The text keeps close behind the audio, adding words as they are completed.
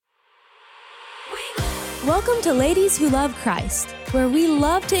Welcome to Ladies Who Love Christ, where we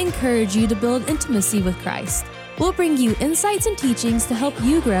love to encourage you to build intimacy with Christ. We'll bring you insights and teachings to help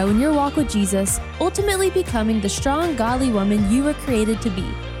you grow in your walk with Jesus, ultimately becoming the strong, godly woman you were created to be.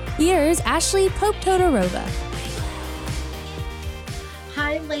 Here's Ashley Pope Todorova.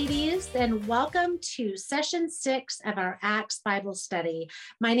 Hi, ladies, and welcome to session 6 of our Acts Bible study.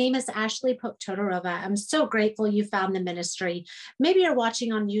 My name is Ashley Pope Todorova. I'm so grateful you found the ministry. Maybe you're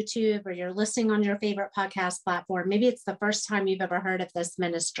watching on YouTube or you're listening on your favorite podcast platform. Maybe it's the first time you've ever heard of this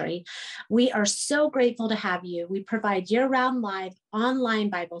ministry. We are so grateful to have you. We provide year-round live online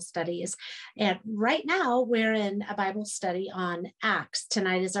Bible studies. And right now we're in a Bible study on Acts.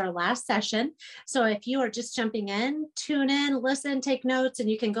 Tonight is our last session. So if you are just jumping in, tune in, listen, take notes, and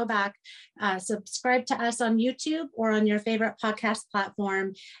you can go back, subscribe to us on YouTube or on your favorite podcast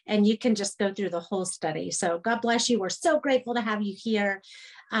platform, and you can just go through the whole study. So God bless you. We're so grateful to have you here.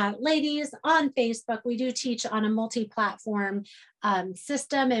 Ladies, on Facebook, we do teach on a multi-platform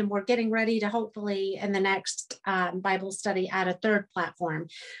system, and we're getting ready to hopefully in the next Bible study add a third platform.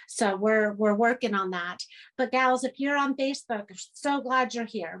 So we're working on that. But gals, if you're on Facebook, I'm so glad you're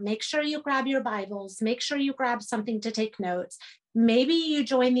here. Make sure you grab your Bibles. Make sure you grab something to take notes. Maybe you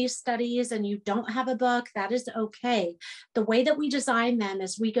join these studies and you don't have a book. That is okay. The way that we design them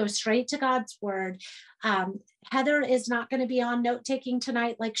is we go straight to God's word. Heather is not going to be on note-taking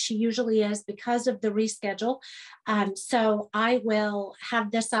tonight like she usually is because of the reschedule. So I will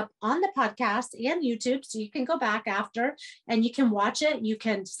have this up on the podcast and YouTube, so you can go back after and you can watch it. You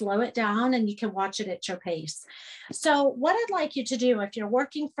can slow it down and you can watch it at your pace. So what I'd like you to do, if you're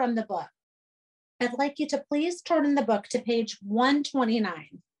working from the book, I'd like you to please turn in the book to page 129.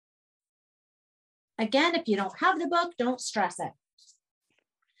 Again, if you don't have the book, don't stress it.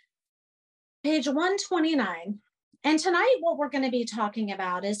 Page 129. And tonight, what we're going to be talking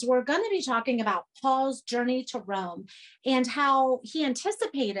about is we're going to be talking about Paul's journey to Rome and how he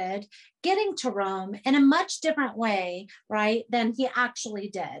anticipated getting to Rome in a much different way, right, than he actually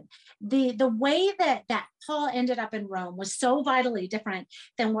did. The way that Paul ended up in Rome was so vitally different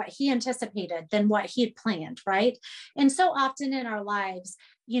than what he anticipated, than what he had planned, right? And so often in our lives,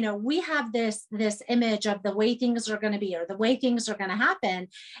 you know, we have this image of the way things are going to be or the way things are going to happen.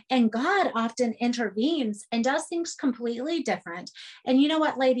 And God often intervenes and does things completely different. And you know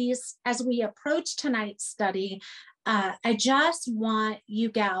what, ladies, as we approach tonight's study, I just want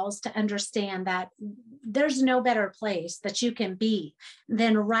you gals to understand that there's no better place that you can be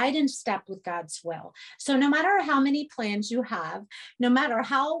than right in step with God's will. So no matter how many plans you have, no matter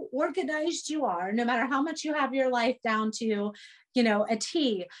how organized you are, no matter how much you have your life down to, you know, a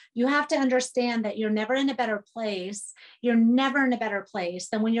T, you have to understand that you're never in a better place. You're never in a better place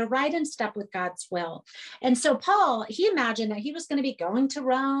than when you're right in step with God's will. And so Paul, he imagined that he was going to be going to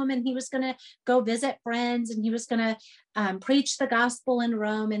Rome and he was going to go visit friends and he was going to preach the gospel in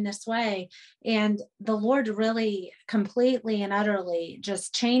Rome in this way. And the Lord really completely and utterly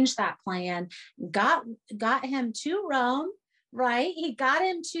just changed that plan, got him to Rome, right? He got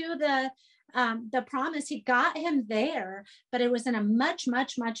him to the promise. He got him there, but it was in a much,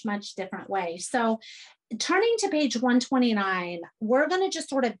 much, much, much different way. So turning to page 129, we're going to just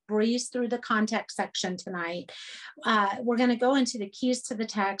sort of breeze through the context section tonight. We're going to go into the keys to the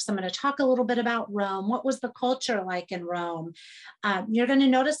text. I'm going to talk a little bit about Rome. What was the culture like in Rome? You're going to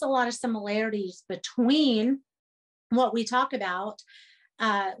notice a lot of similarities between what we talk about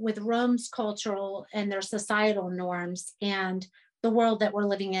with Rome's cultural and their societal norms and the world that we're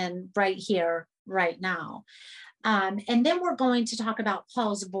living in right here, right now. And then we're going to talk about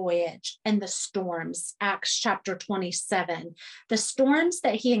Paul's voyage and the storms, Acts chapter 27, the storms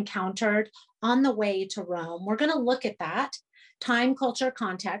that he encountered on the way to Rome. We're going to look at that. Time, culture,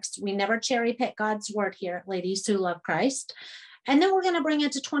 context. We never cherry pick God's word here at Ladies Who Love Christ. And then we're going to bring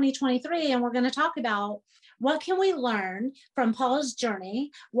it to 2023 and we're going to talk about what can we learn from Paul's journey?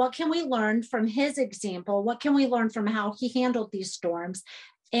 What can we learn from his example? What can we learn from how he handled these storms?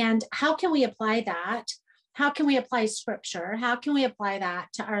 And how can we apply that? How can we apply scripture? How can we apply that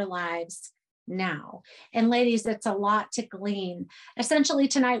to our lives now? And ladies, it's a lot to glean. Essentially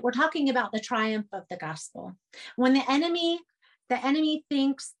tonight, we're talking about the triumph of the gospel. When the enemy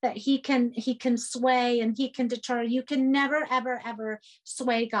thinks that he can sway and he can deter, you can never, ever, ever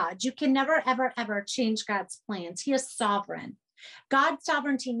sway God. You can never, ever, ever change God's plans. He is sovereign. God's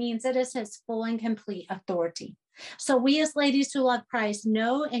sovereignty means it is his full and complete authority. So we as Ladies Who Love Christ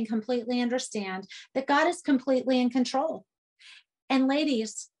know and completely understand that God is completely in control. And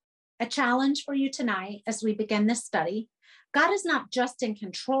ladies, a challenge for you tonight as we begin this study, God is not just in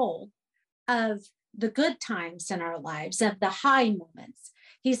control of the good times in our lives, of the high moments.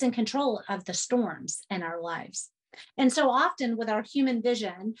 He's in control of the storms in our lives. And so often with our human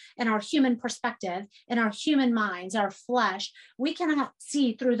vision and our human perspective and our human minds, our flesh, we cannot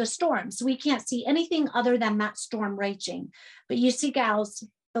see through the storms. We can't see anything other than that storm raging. But you see, gals,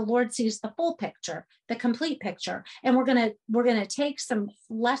 the Lord sees the full picture, the complete picture. And we're gonna take some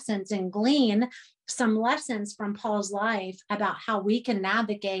lessons and glean some lessons from Paul's life about how we can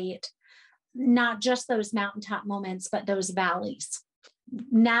navigate not just those mountaintop moments, but those valleys.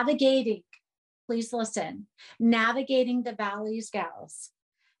 Navigating, please listen, navigating the valleys, gals,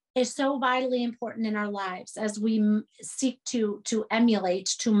 is so vitally important in our lives as we seek to emulate,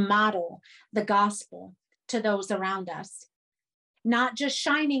 to model the gospel to those around us. Not just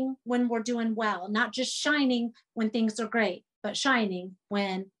shining when we're doing well, not just shining when things are great, but shining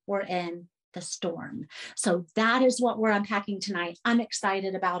when we're in the storm. So that is what we're unpacking tonight. I'm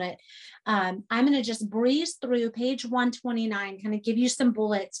excited about it. I'm going to just breeze through page 129, kind of give you some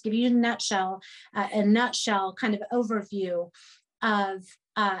bullets, give you a nutshell kind of overview of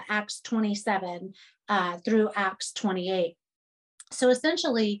Acts 27 through Acts 28. So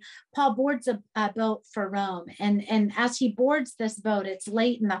essentially, Paul boards a boat for Rome. And as he boards this boat, it's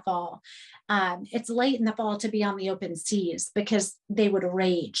late in the fall. It's late in the fall to be on the open seas because they would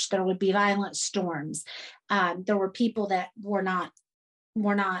rage. There would be violent storms. There were people that were not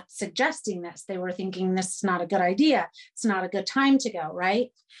suggesting this. They were thinking this is not a good idea. It's not a good time to go,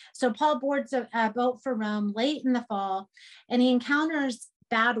 right? So Paul boards a boat for Rome late in the fall, and he encounters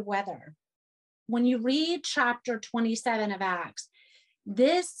bad weather. When you read chapter 27 of Acts,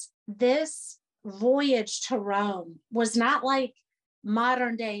 this voyage to Rome was not like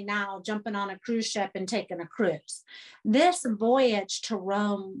modern day now jumping on a cruise ship and taking a cruise. This voyage to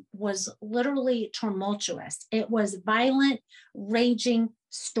Rome was literally tumultuous. It was violent, raging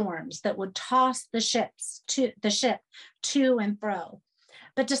storms that would toss the ship to and fro.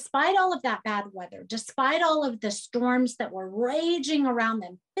 But despite all of that bad weather, despite all of the storms that were raging around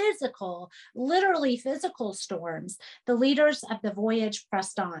them, literally physical storms, the leaders of the voyage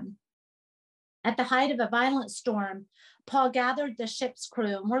pressed on. At the height of a violent storm, Paul gathered the ship's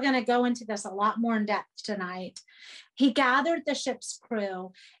crew, and we're going to go into this a lot more in depth tonight. He gathered the ship's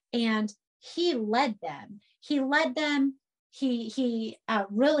crew and he led them. He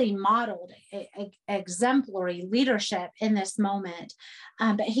really modeled exemplary leadership in this moment,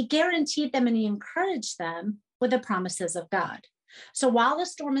 but he guaranteed them and he encouraged them with the promises of God. So while the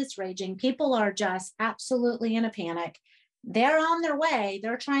storm is raging, people are just absolutely in a panic. They're on their way.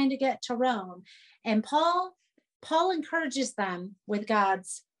 They're trying to get to Rome. And Paul encourages them with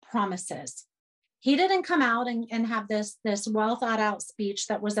God's promises. He didn't come out and have this well thought out speech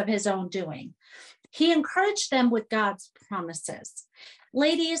that was of his own doing. He encouraged them with God's promises.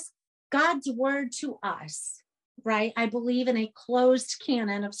 Ladies, God's word to us, right? I believe in a closed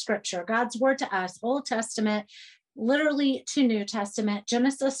canon of scripture. God's word to us, Old Testament, literally to New Testament,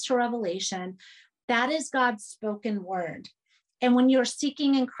 Genesis to Revelation, that is God's spoken word. And when you're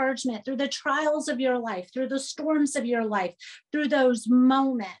seeking encouragement through the trials of your life, through the storms of your life, through those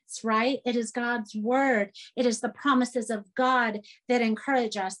moments, right? It is God's word. It is the promises of God that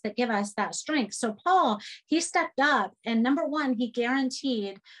encourage us, that give us that strength. So Paul, he stepped up, and number one, he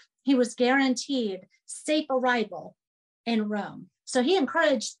was guaranteed safe arrival in Rome. So he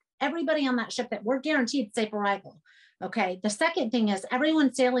encouraged everybody on that ship that we're guaranteed safe arrival. Okay. The second thing is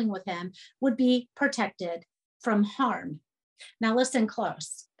everyone sailing with him would be protected from harm. Now listen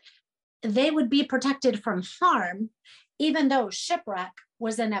close. They would be protected from harm, even though shipwreck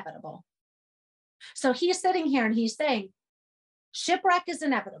was inevitable. So he's sitting here and he's saying, shipwreck is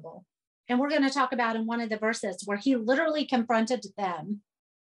inevitable. And we're going to talk about in one of the verses where he literally confronted them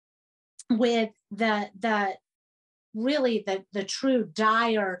with the true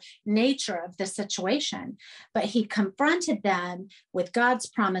dire nature of the situation. But he confronted them with God's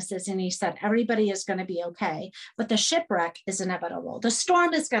promises, and he said, everybody is going to be okay, but the shipwreck is inevitable. The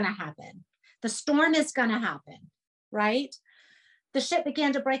storm is going to happen. The storm is going to happen, right? The ship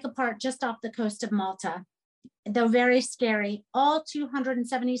began to break apart just off the coast of Malta. Though very scary, all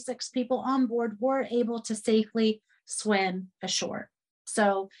 276 people on board were able to safely swim ashore.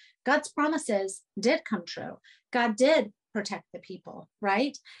 So God's promises did come true. God did protect the people,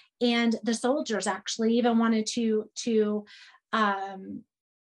 right? And the soldiers actually even wanted to kill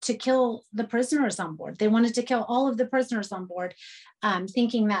the prisoners on board. They wanted to kill all of the prisoners on board,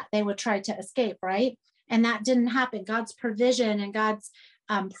 thinking that they would try to escape, right? And that didn't happen. God's provision and God's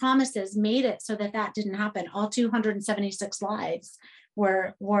promises made it so that didn't happen. All 276 lives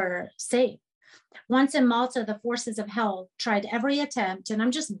were safe. Once in Malta, the forces of hell tried every attempt, and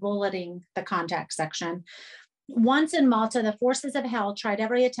I'm just bulleting the contact section, Once in Malta, the forces of hell tried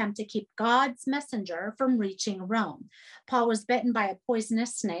every attempt to keep God's messenger from reaching Rome. Paul was bitten by a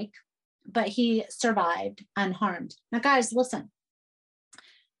poisonous snake, but he survived unharmed. Now, guys, listen.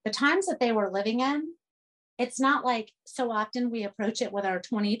 The times that they were living in, it's not like so often we approach it with our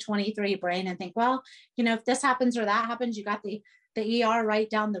 2023 brain and think, well, if this happens or that happens, you got the ER right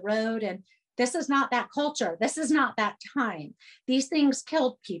down the road. And this is not that culture. This is not that time. These things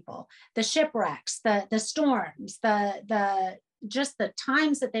killed people. The shipwrecks, the storms, just the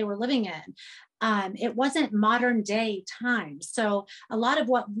times that they were living in. It wasn't modern day times. So a lot of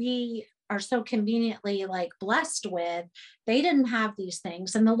what we are so conveniently blessed with, they didn't have these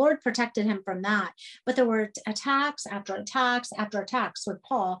things, and the Lord protected him from that. But there were attacks after attacks after attacks with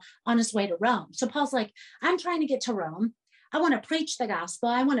Paul on his way to Rome. So Paul's like, I'm trying to get to Rome. I want to preach the gospel.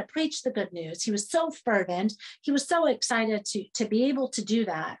 I want to preach the good news. He was so fervent. He was so excited to be able to do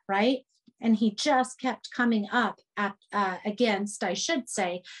that, right? And he just kept coming up against, I should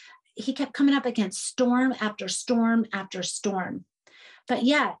say, he kept coming up against storm after storm after storm. But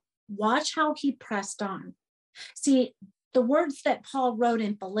yet, watch how he pressed on. See, the words that Paul wrote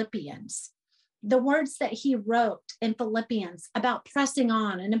in Philippians, the words that he wrote in Philippians about pressing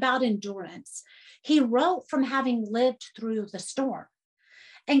on and about endurance, he wrote from having lived through the storm.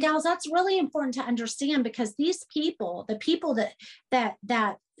 And gals, that's really important to understand, because these people, the people that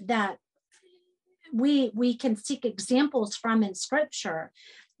we can seek examples from in scripture,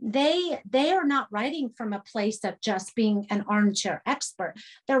 they are not writing from a place of just being an armchair expert.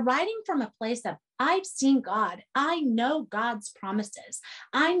 They're writing from a place of, I've seen God. I know God's promises.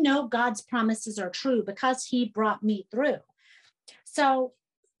 I know God's promises are true because he brought me through. So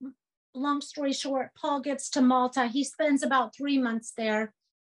long story short, Paul gets to Malta. He spends about 3 months there,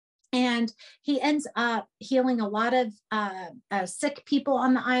 and he ends up healing a lot of sick people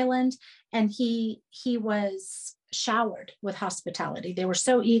on the island. And he was showered with hospitality. They were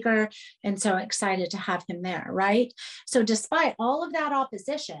so eager and so excited to have him there, right? So despite all of that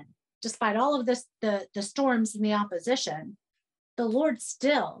opposition, despite all of this, the storms and the opposition, the Lord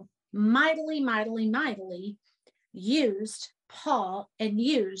still mightily, mightily, mightily used Paul and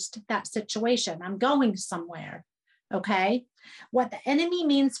used that situation. I'm going somewhere, okay? What the enemy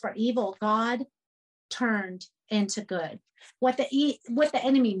means for evil, God turned into good. What the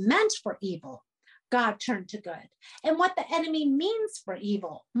enemy meant for evil, God turned to good. And what the enemy means for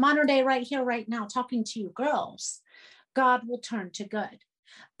evil, modern day, right here, right now, talking to you girls, God will turn to good.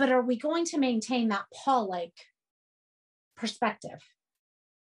 But are we going to maintain that Paul-like perspective?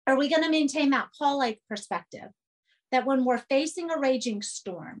 Are we going to maintain that Paul-like perspective that when we're facing a raging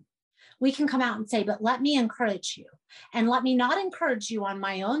storm, we can come out and say, but let me encourage you, and let me not encourage you on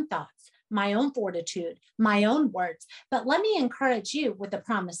my own thoughts, my own fortitude, my own words, but let me encourage you with the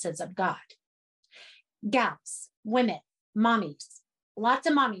promises of God. Gals, women, mommies, lots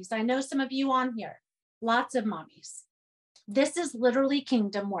of mommies. I know some of you on here, lots of mommies. This is literally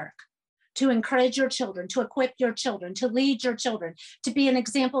kingdom work, to encourage your children, to equip your children, to lead your children, to be an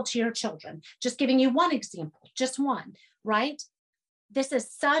example to your children. Just giving you one example, just one, right? This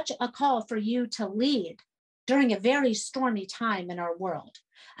is such a call for you to lead during a very stormy time in our world,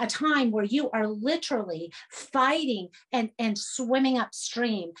 a time where you are literally fighting and swimming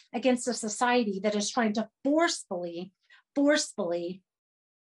upstream against a society that is trying to forcefully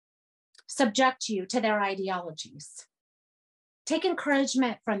subject you to their ideologies. Take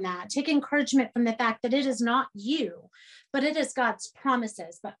encouragement from that. Take encouragement from the fact that it is not you, but it is God's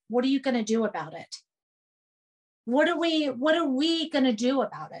promises. But what are you going to do about it? What are we going to do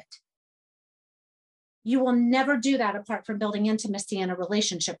about it? You will never do that apart from building intimacy and a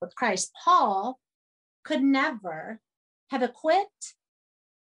relationship with Christ. Paul could never have equipped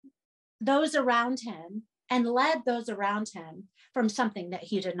those around him and led those around him from something that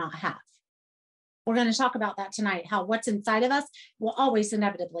he did not have. We're going to talk about that tonight, how what's inside of us will always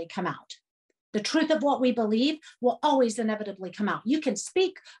inevitably come out. The truth of what we believe will always inevitably come out. You can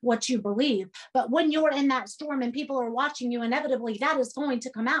speak what you believe, but when you're in that storm and people are watching you, inevitably that is going to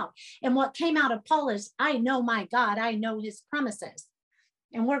come out. And what came out of Paul is, I know my God, I know his promises,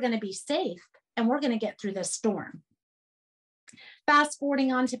 and we're going to be safe, and we're going to get through this storm. Fast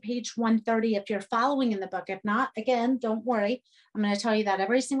forwarding on to page 130, if you're following in the book. If not, again, don't worry. I'm going to tell you that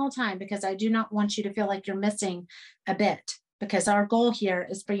every single time, because I do not want you to feel like you're missing a bit, because our goal here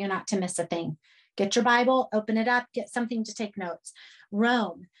is for you not to miss a thing. Get your Bible, open it up, get something to take notes.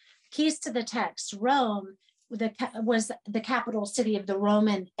 Rome, keys to the text. Rome was the capital city of the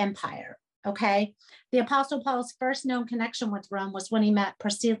Roman Empire. Okay. The Apostle Paul's first known connection with Rome was when he met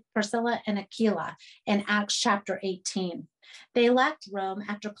Priscilla and Aquila in Acts chapter 18. They left Rome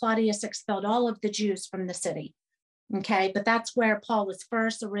after Claudius expelled all of the Jews from the city. Okay, but that's where Paul was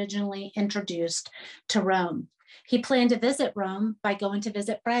first originally introduced to Rome. He planned to visit Rome by going to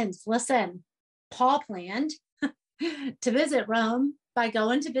visit friends. Listen, Paul planned to visit Rome by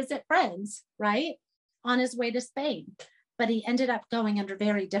going to visit friends, right? On his way to Spain. But he ended up going under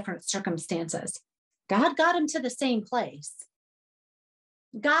very different circumstances. God got him to the same place.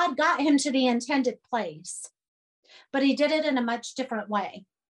 God got him to the intended place, but he did it in a much different way.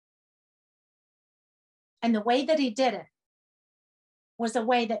 And the way that he did it was a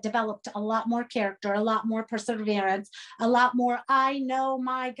way that developed a lot more character, a lot more perseverance, a lot more, I know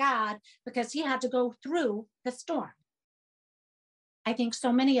my God, because he had to go through the storm. I think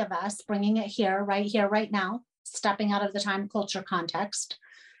so many of us, bringing it here, right now, stepping out of the time culture context,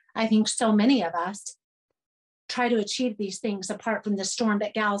 I think so many of us try to achieve these things apart from the storm.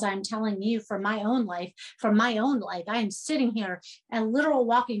 But gals, I'm telling you, from my own life, I am sitting here a literal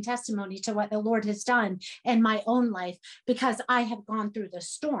walking testimony to what the Lord has done in my own life, because I have gone through the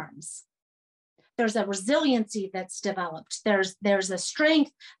storms. There's a resiliency that's developed. There's a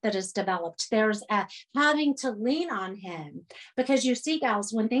strength that is developed. There's a having to lean on him, because you see,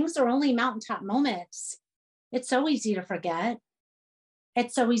 gals, when things are only mountaintop moments, it's so easy to forget.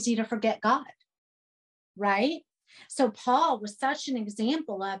 It's so easy to forget God. Right? So Paul was such an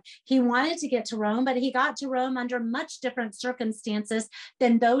example of, he wanted to get to Rome, but he got to Rome under much different circumstances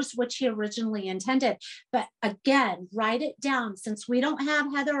than those which he originally intended. But again, write it down, since we don't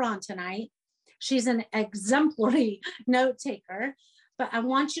have Heather on tonight. She's an exemplary note taker, but I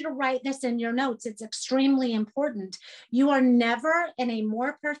want you to write this in your notes. It's extremely important. You are never in a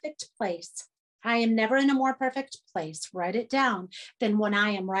more perfect place. I am never in a more perfect place. Write it down, than when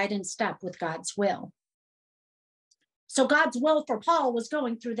I am right in step with God's will. So God's will for Paul was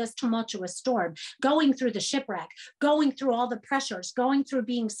going through this tumultuous storm, going through the shipwreck, going through all the pressures, going through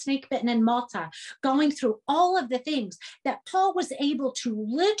being snake bitten in Malta, going through all of the things that Paul was able to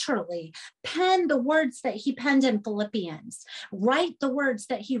literally pen the words that he penned in Philippians, write the words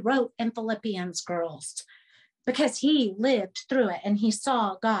that he wrote in Philippians, girls, because he lived through it and he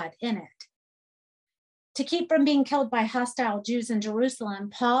saw God in it. To keep from being killed by hostile Jews in Jerusalem,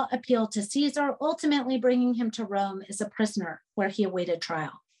 Paul appealed to Caesar, ultimately bringing him to Rome as a prisoner, where he awaited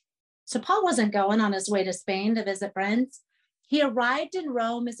trial. So Paul wasn't going on his way to Spain to visit friends. He arrived in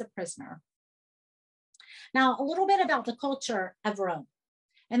Rome as a prisoner. Now, a little bit about the culture of Rome.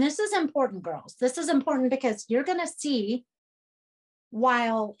 And this is important, girls. This is important because you're going to see,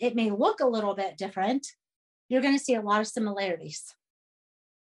 while it may look a little bit different, you're going to see a lot of similarities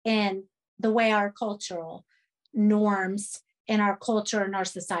in the way our cultural norms and our culture and our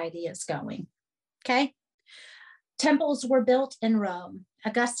society is going. Okay. Temples were built in Rome.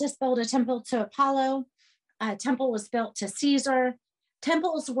 Augustus built a temple to Apollo. A temple was built to Caesar.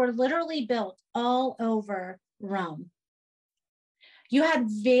 Temples were literally built all over Rome. You had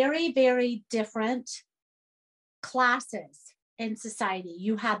very, very different classes in society.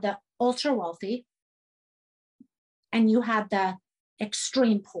 You had the ultra wealthy and you had the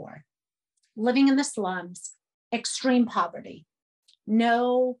extreme poor, living in the slums, extreme poverty,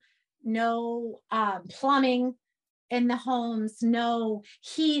 no plumbing in the homes, no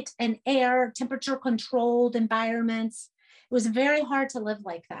heat and air, temperature controlled environments. It was very hard to live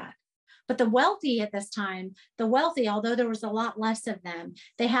like that. But the wealthy at this time, although there was a lot less of them,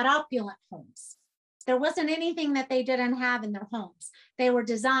 they had opulent homes. There wasn't anything that they didn't have in their homes. They were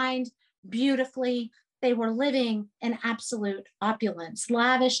designed beautifully. They were living in absolute opulence,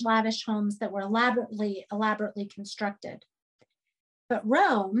 lavish homes that were elaborately constructed. But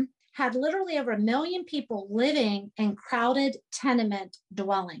Rome had literally over 1 million people living in crowded tenement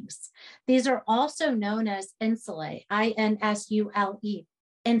dwellings. These are also known as insulae, I-N-S-U-L-E,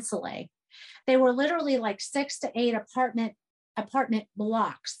 insulae. They were literally like 6 to 8 apartment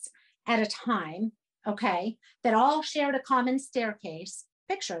blocks at a time, okay, that all shared a common staircase.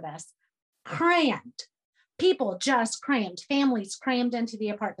 Picture this, crammed. People just crammed, families crammed into the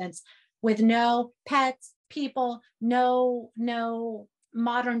apartments with no pets, people, no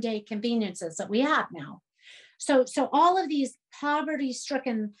modern day conveniences that we have now. So all of these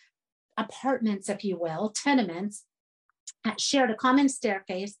poverty-stricken apartments, if you will, tenements, shared a common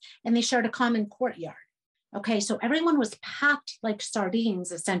staircase and they shared a common courtyard. Okay, so everyone was packed like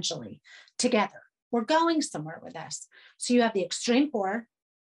sardines, essentially, together. We're going somewhere with this. So you have the extreme poor,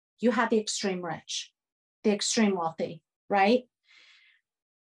 you have the extreme rich, the extreme wealthy, right?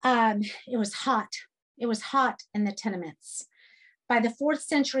 It was hot. It was hot in the tenements. By the 4th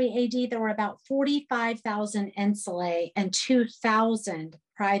century AD, there were about 45,000 insulae and 2,000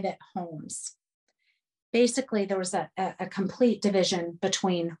 private homes. Basically, there was a complete division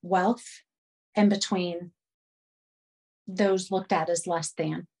between wealth and between those looked at as less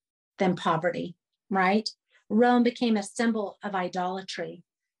than poverty, right? Rome became a symbol of idolatry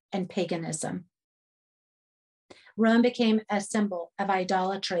and paganism. Rome became a symbol of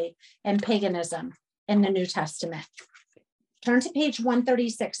idolatry and paganism in the New Testament. Turn to page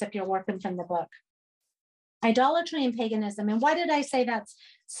 136 if you're working from the book. Idolatry and paganism. And why did I say that's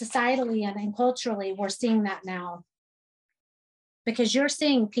societally and culturally we're seeing that now? Because you're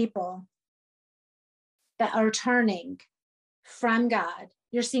seeing people that are turning from God.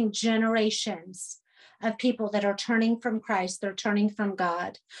 You're seeing generations of people that are turning from Christ. They're turning from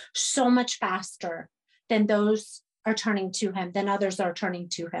God so much faster than those are turning to him, than others are turning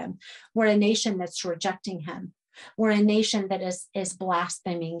to him. We're a nation that's rejecting him. We're a nation that is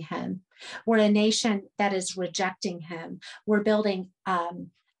blaspheming him. We're a nation that is rejecting him. We're building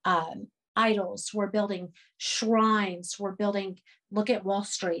idols. We're building shrines. We're building, look at Wall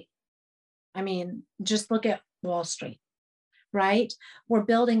Street. I mean, just look at Wall Street, right? We're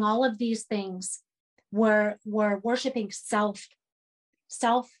building all of these things. We're worshiping self-help,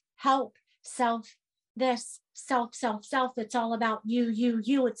 this, self. It's all about you.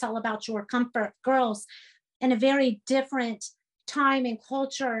 It's all about your comfort. Girls, in a very different time and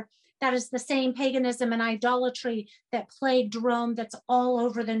culture, that is the same paganism and idolatry that plagued Rome, that's all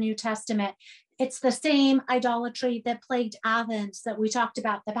over the New Testament. It's the same idolatry that plagued Athens that we talked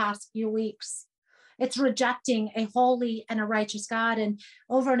about the past few weeks. It's rejecting a holy and a righteous God. And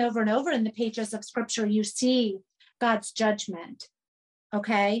over and over in the pages of scripture, you see God's judgment.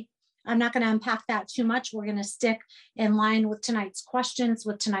 Okay. I'm not going to unpack that too much. We're going to stick in line with tonight's questions,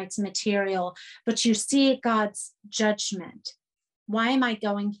 with tonight's material, but you see God's judgment. Why am I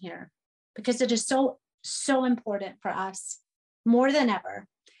going here? Because it is so important for us more than ever.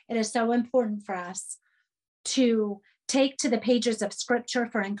 It is so important for us to take to the pages of scripture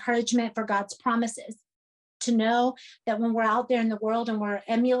for encouragement, for God's promises, to know that when we're out there in the world and we're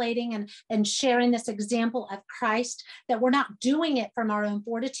emulating and sharing this example of Christ, that we're not doing it from our own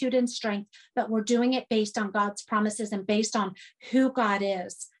fortitude and strength, but we're doing it based on God's promises and based on who God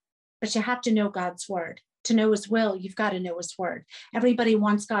is. But you have to know God's word. To know his will, you've got to know his word. Everybody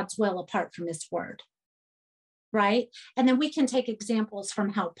wants God's will apart from his word, right? And then we can take examples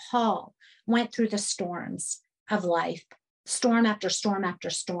from how Paul went through the storms of life, storm after storm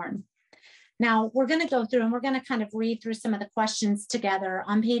after storm. Now, we're going to go through and we're going to kind of read through some of the questions together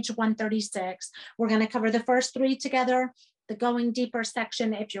on page 136. We're going to cover the first three together. The going deeper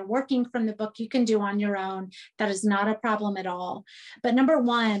section, if you're working from the book, you can do on your own. That is not a problem at all. But number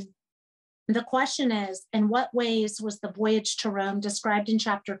one, the question is, in what ways was the voyage to Rome described in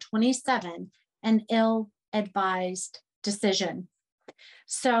chapter 27 an ill-advised decision?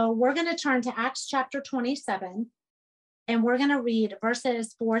 So we're going to turn to Acts chapter 27. And we're going to read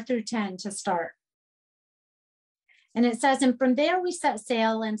verses 4 through 10 to start. And it says, and from there we set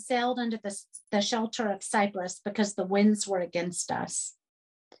sail and sailed under the shelter of Cyprus because the winds were against us.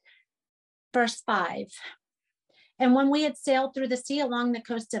 Verse 5. And when we had sailed through the sea along the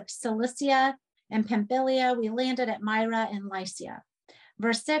coast of Cilicia and Pamphylia, we landed at Myra in Lycia.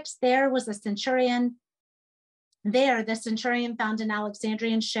 Verse 6, there the centurion found an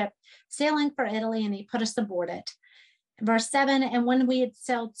Alexandrian ship sailing for Italy, and he put us aboard it. Verse 7, and when we had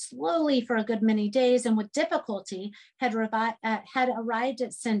sailed slowly for a good many days and with difficulty had arrived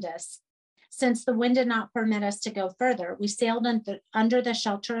at Sindus, since the wind did not permit us to go further, we sailed under the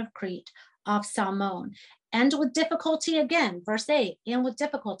shelter of Crete off Salmon. And with difficulty again, verse 8, and with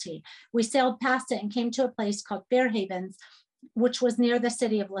difficulty, we sailed past it and came to a place called Fair Havens, which was near the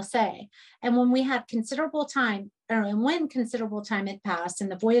city of Lasea. And when considerable time had passed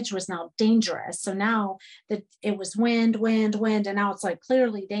and the voyage was now dangerous. So now that it was wind, and now it's like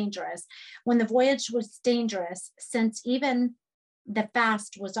clearly dangerous. When the voyage was dangerous, since even the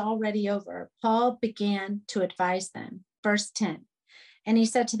fast was already over, Paul began to advise them. Verse 10. And he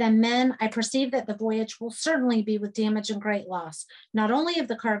said to them, men, I perceive that the voyage will certainly be with damage and great loss, not only of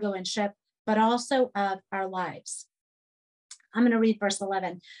the cargo and ship, but also of our lives. I'm going to read verse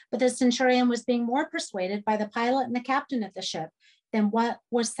 11. But the centurion was being more persuaded by the pilot and the captain of the ship than what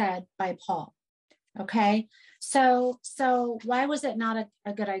was said by Paul. Okay, so why was it not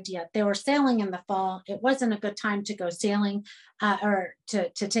a good idea? They were sailing in the fall. It wasn't a good time to go sailing or to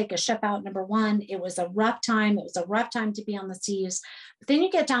take a ship out. Number one, it was a rough time. It was a rough time to be on the seas. But then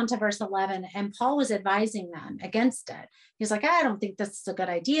you get down to verse 11, and Paul was advising them against it. He's like, I don't think this is a good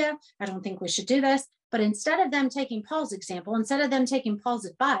idea. I don't think we should do this. But instead of them taking Paul's example, instead of them taking Paul's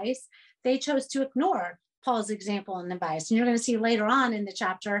advice, they chose to ignore Paul's example and advice. And you're going to see later on in the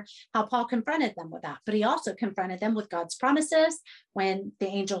chapter how Paul confronted them with that. But he also confronted them with God's promises when the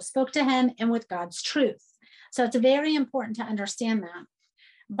angel spoke to him and with God's truth. So it's very important to understand that.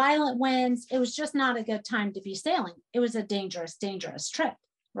 Violent winds, it was just not a good time to be sailing. It was a dangerous, dangerous trip,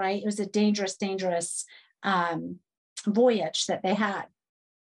 right? It was a dangerous, dangerous voyage that they had.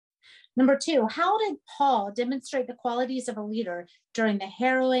 Number 2, how did Paul demonstrate the qualities of a leader during the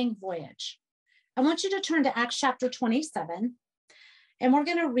harrowing voyage? I want you to turn to Acts chapter 27, and we're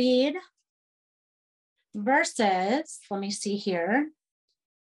going to read verses, let me see here,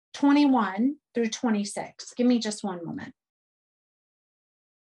 21 through 26. Give me just one moment.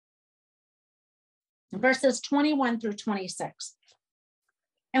 Verses 21 through 26.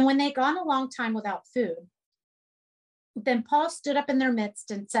 And when they'd gone a long time without food, then Paul stood up in their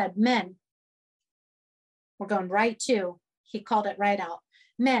midst and said, "Men," we're going right to, he called it right out,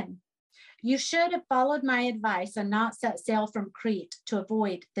 "Men, you should have followed my advice and not set sail from Crete to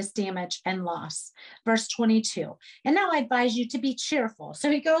avoid this damage and loss." Verse 22. "And now I advise you to be cheerful." So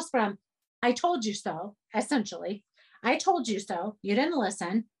he goes from, "I told you so," essentially. "I told you so. You didn't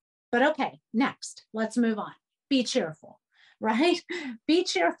listen. But okay, next, let's move on. Be cheerful," right? "Be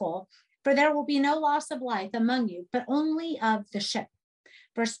cheerful, for there will be no loss of life among you, but only of the ship."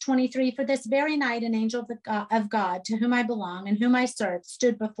 Verse 23, "For this very night, an angel of God, to whom I belong and whom I serve,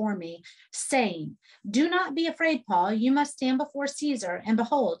 stood before me, saying, 'Do not be afraid, Paul. You must stand before Caesar. And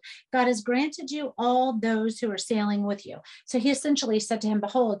behold, God has granted you all those who are sailing with you.'" So he essentially said to him,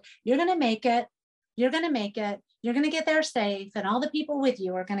 "Behold, you're going to make it. You're going to make it. You're going to get there safe, and all the people with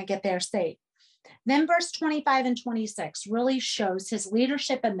you are going to get there safe." Then verse 25 and 26 really shows his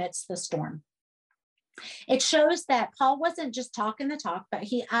leadership amidst the storm. It shows that Paul wasn't just talking the talk, but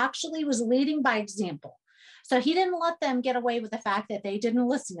he actually was leading by example. So he didn't let them get away with the fact that they didn't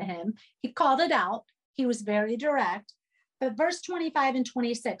listen to him. He called it out. He was very direct. But verse 25 and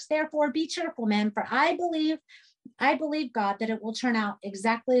 26, "Therefore be cheerful, men, for I believe God that it will turn out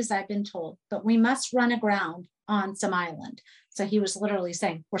exactly as I've been told, but we must run aground on some island." So he was literally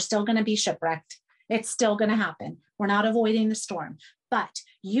saying, we're still going to be shipwrecked. It's still going to happen. We're not avoiding the storm, but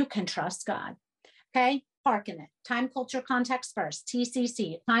you can trust God. Okay, parking it. Time, culture, context first.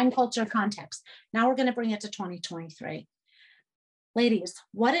 TCC, time, culture, context. Now we're going to bring it to 2023. Ladies,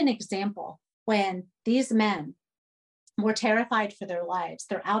 what an example when these men were terrified for their lives.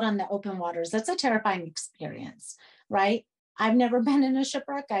 They're out on the open waters. That's a terrifying experience, right? I've never been in a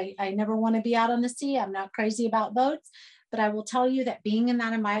shipwreck. I never want to be out on the sea. I'm not crazy about boats, but I will tell you that being in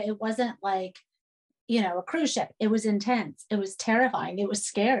that environment, it wasn't like, a cruise ship. It was intense. It was terrifying. It was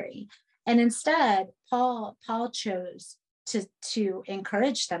scary. And instead, Paul chose to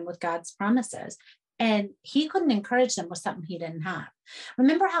encourage them with God's promises. And he couldn't encourage them with something he didn't have.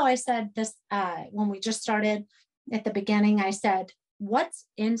 Remember how I said this when we just started at the beginning? I said, what's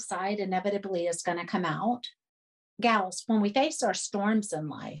inside inevitably is going to come out. Gals, when we face our storms in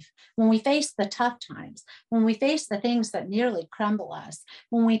life, when we face the tough times, when we face the things that nearly crumble us,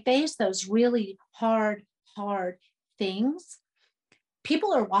 when we face those really hard things,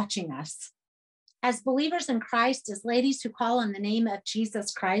 people are watching us. As believers in Christ, as ladies who call on the name of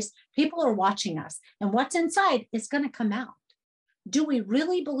Jesus Christ, people are watching us. And what's inside is going to come out. Do we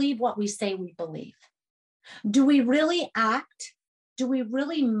really believe what we say we believe? Do we really act? Do we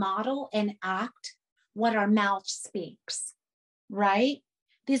really model and act what our mouth speaks, right?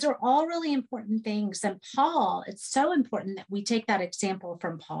 These are all really important things. And Paul, it's so important that we take that example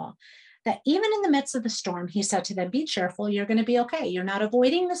from Paul, that even in the midst of the storm, he said to them, be cheerful, you're going to be okay. You're not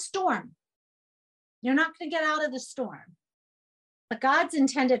avoiding the storm. You're not going to get out of the storm. But God's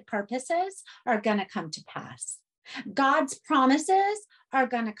intended purposes are going to come to pass. God's promises are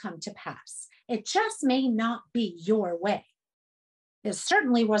going to come to pass. It just may not be your way. It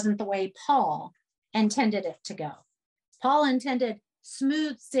certainly wasn't the way Paul intended it to go. Paul intended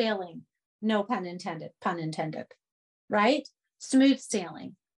smooth sailing, no pun intended, right? Smooth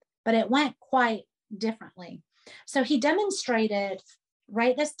sailing, but it went quite differently. So he demonstrated,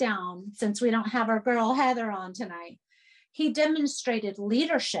 write this down since we don't have our girl Heather on tonight. He demonstrated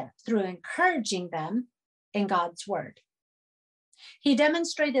leadership through encouraging them in God's word. He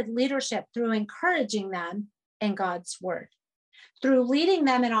demonstrated leadership through encouraging them in God's word, through leading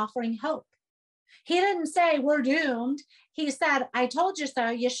them and offering hope. He didn't say we're doomed. He said, I told you so.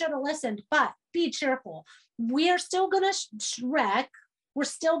 You should have listened, but be cheerful. We are still going to wreck. We're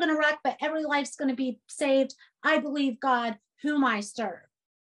still going to wreck, but every life's going to be saved. I believe God, whom I serve.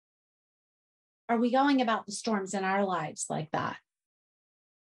 Are we going about the storms in our lives like that?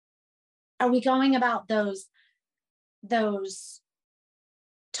 Are we going about those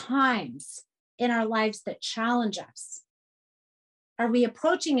times in our lives that challenge us? Are we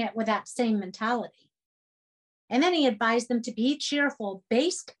approaching it with that same mentality? And then he advised them to be cheerful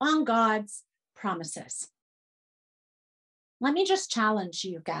based on God's promises. let me just challenge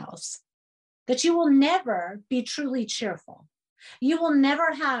you, gals, that you will never be truly cheerful. You will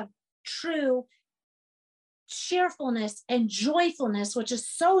never have true cheerfulness and joyfulness, which is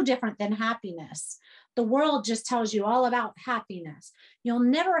so different than happiness. The world just tells you all about happiness. You'll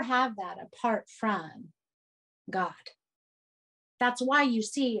never have that apart from God. That's why you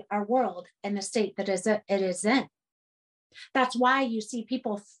see our world in the state that it is in. That's why you see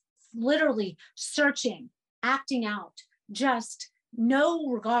people literally searching, acting out, just no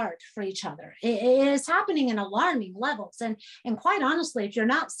regard for each other. It is happening in alarming levels. And quite honestly, if you're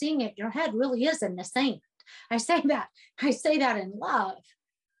not seeing it, your head really is in the sand. I say that in love.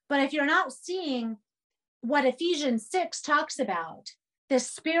 But if you're not seeing what Ephesians 6 talks about, this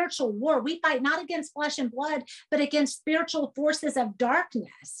spiritual war, we fight not against flesh and blood, but against spiritual forces of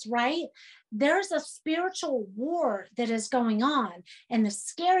darkness, right? There's a spiritual war that is going on. And the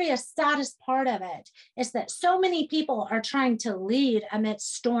scariest, saddest part of it is that so many people are trying to lead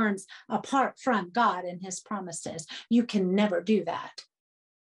amidst storms apart from God and his promises. You can never do that.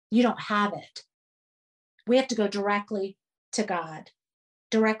 You don't have it. We have to go directly to God,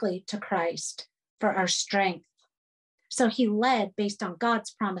 directly to Christ for our strength. So he led based on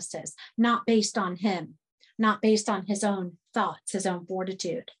God's promises, not based on him, not based on his own thoughts, his own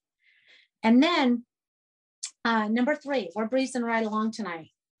fortitude. And then number 3, we're breezing right along tonight.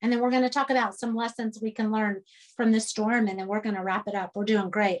 And then we're going to talk about some lessons we can learn from this storm, and then we're going to wrap it up. We're doing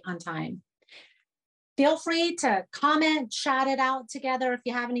great on time. Feel free to comment, chat it out together. If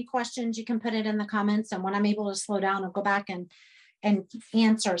you have any questions, you can put it in the comments. And when I'm able to slow down, I'll go back and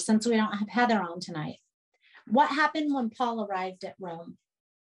answer, since we don't have Heather on tonight. What happened when Paul arrived at Rome?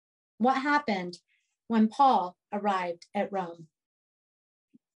 What happened when Paul arrived at Rome?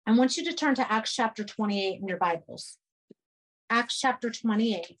 I want you to turn to Acts chapter 28 in your Bibles. Acts chapter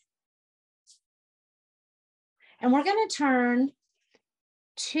 28. And we're going to turn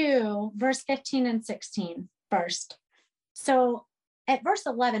to verse 15 and 16 first. So at verse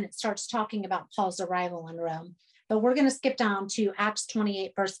 11, it starts talking about Paul's arrival in Rome. But we're going to skip down to Acts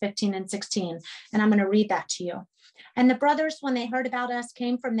 28, verse 15 and 16, and I'm going to read that to you. And the brothers, when they heard about us,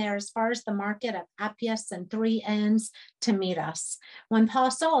 came from there as far as the market of Appius and 3 inns to meet us. When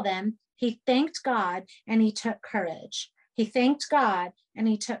Paul saw them, he thanked God and he took courage. He thanked God and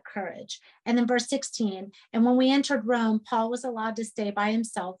he took courage. And then verse 16, and when we entered Rome, Paul was allowed to stay by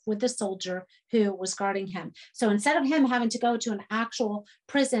himself with the soldier who was guarding him. So instead of him having to go to an actual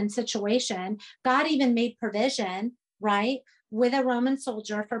prison situation, God even made provision, right, with a Roman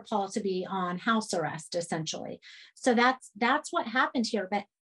soldier for Paul to be on house arrest, essentially. So that's what happened here. But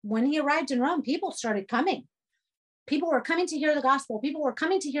when he arrived in Rome, people started coming. People were coming to hear the gospel. People were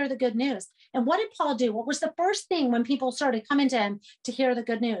coming to hear the good news. And what did Paul do? What was the first thing when people started coming to him to hear the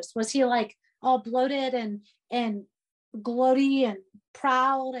good news? Was he like all bloated and gloaty and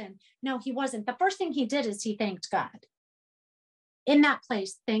proud? And no, he wasn't. The first thing he did is he thanked God. In that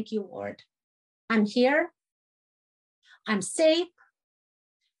place, thank you, Lord. I'm here. I'm safe.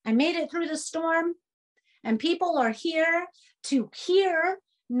 I made it through the storm. And people are here to hear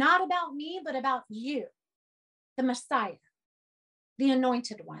not about me, but about you. The Messiah, the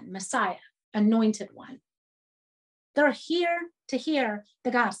anointed one, Messiah, anointed one. They're here to hear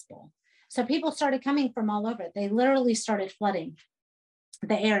the gospel. So people started coming from all over. They literally started flooding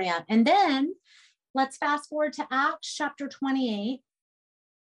the area. And then let's fast forward to Acts chapter 28.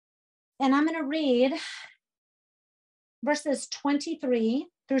 And I'm going to read verses 23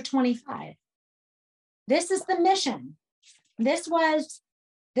 through 25. This is the mission. This was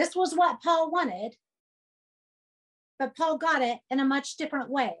what Paul wanted. But Paul got it in a much different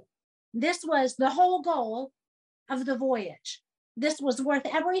way. This was the whole goal of the voyage. This was worth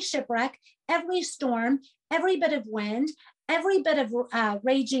every shipwreck, every storm, every bit of wind, every bit of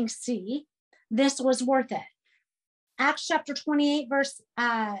raging sea. This was worth it. Acts chapter 28,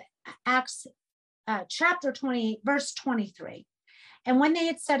 chapter 28, verse 23. And when they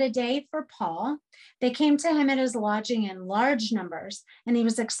had set a day for Paul, they came to him at his lodging in large numbers, and he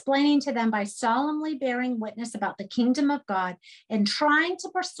was explaining to them by solemnly bearing witness about the kingdom of God and trying to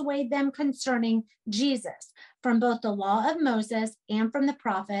persuade them concerning Jesus from both the law of Moses and from the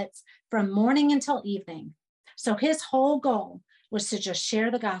prophets from morning until evening. So his whole goal was to just share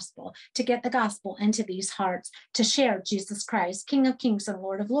the gospel, to get the gospel into these hearts, to share Jesus Christ, King of Kings and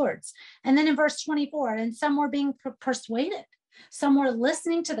Lord of Lords. And then in verse 24, and some were being persuaded. Some were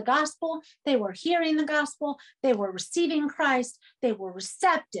listening to the gospel. They were hearing the gospel. They were receiving Christ. They were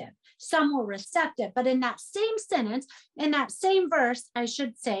receptive. Some were receptive. But in that same sentence, in that same verse, I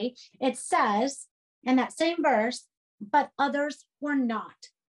should say, it says in that same verse, but others were not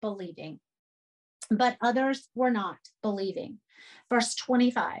believing. but others were not believing. Verse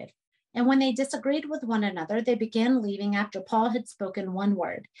 25. And when they disagreed with one another, they began leaving after Paul had spoken one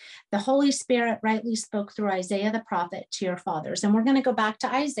word. The Holy Spirit rightly spoke through Isaiah the prophet to your fathers. And we're going to go back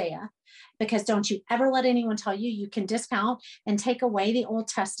to Isaiah, because don't you ever let anyone tell you you can discount and take away the Old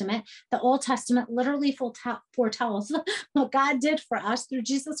Testament. The Old Testament literally foretells what God did for us through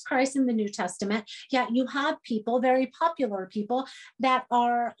Jesus Christ in the New Testament. Yet you have people, very popular people, that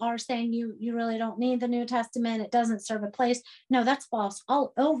are saying you really don't need the New Testament. It doesn't serve a place. No, that's false.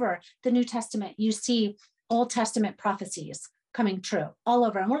 All over the New Testament, you see Old Testament prophecies coming true all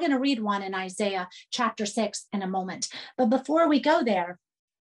over. And we're going to read one in Isaiah chapter 6 in a moment. But before we go there,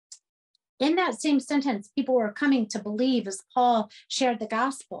 in that same sentence, people were coming to believe as Paul shared the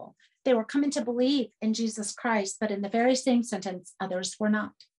gospel. They were coming to believe in Jesus Christ, but in the very same sentence, others were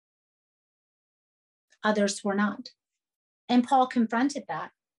not. Others were not. And Paul confronted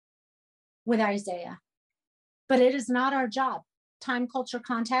that with Isaiah. But it is not our job. Time, culture,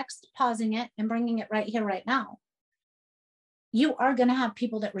 context, pausing it and bringing it right here, right now. You are going to have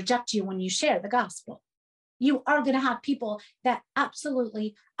people that reject you when you share the gospel. You are going to have people that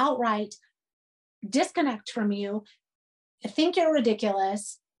absolutely outright disconnect from you, think you're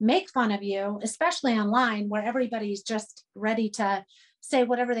ridiculous, make fun of you, especially online where everybody's just ready to say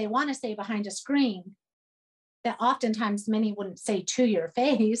whatever they want to say behind a screen that oftentimes many wouldn't say to your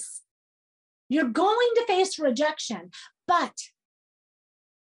face. You're going to face rejection, but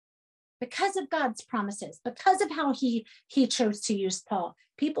because of God's promises, because of how he chose to use Paul,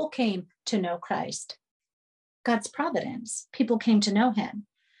 people came to know Christ. God's providence, people came to know him.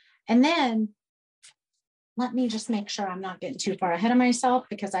 And then let me just make sure I'm not getting too far ahead of myself,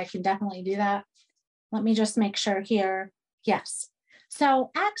 because I can definitely do that. Let me just make sure here. Yes.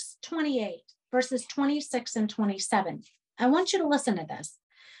 So Acts 28, verses 26 and 27. I want you to listen to this.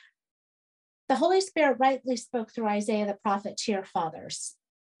 The Holy Spirit rightly spoke through Isaiah the prophet to your fathers.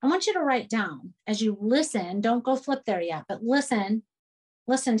 I want you to write down as you listen. Don't go flip there yet, but listen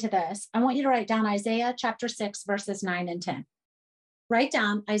to this. I want you to write down Isaiah chapter 6, verses 9 and 10. Write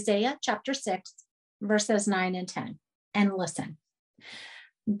down Isaiah chapter 6, verses 9 and 10, and listen.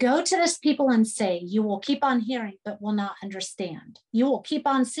 Go to this people and say, you will keep on hearing, but will not understand. You will keep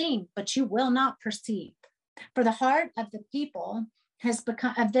on seeing, but you will not perceive. For the heart of this people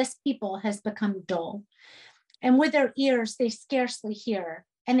has become dull. And with their ears, they scarcely hear.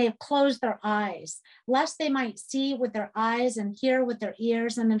 And they have closed their eyes, lest they might see with their eyes and hear with their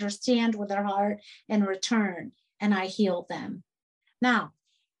ears and understand with their heart and return, and I heal them. Now,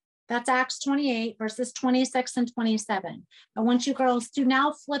 that's Acts 28, verses 26 and 27. I want you girls to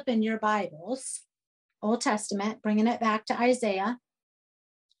now flip in your Bibles, Old Testament, bringing it back to Isaiah.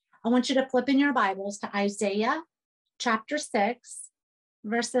 I want you to flip in your Bibles to Isaiah chapter 6,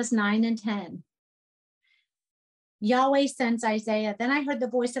 verses 9 and 10. Yahweh sends Isaiah. Then I heard the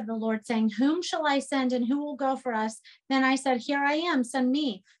voice of the Lord saying, whom shall I send and who will go for us? Then I said, here I am, send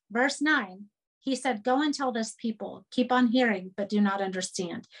me. Verse 9, he said, go and tell this people, keep on hearing, but do not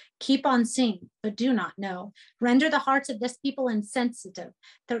understand. Keep on seeing, but do not know. Render the hearts of this people insensitive,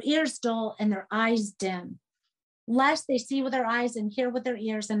 their ears dull and their eyes dim, lest they see with their eyes and hear with their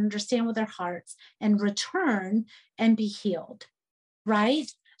ears and understand with their hearts and return and be healed. Right?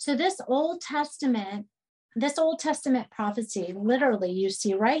 So this Old Testament prophecy, literally, you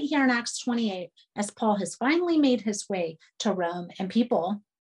see right here in Acts 28, as Paul has finally made his way to Rome, and people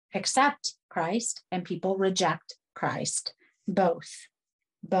accept Christ and people reject Christ. Both.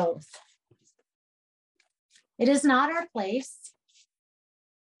 It is not our place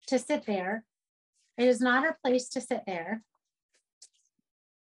to sit there. It is not our place to sit there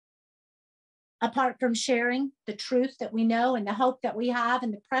apart from sharing the truth that we know and the hope that we have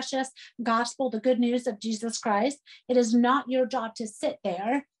and the precious gospel, the good news of Jesus Christ. It is not your job to sit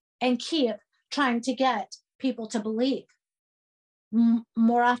there and keep trying to get people to believe.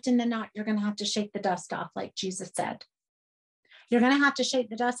 More often than not, you're going to have to shake the dust off, like Jesus said. You're going to have to shake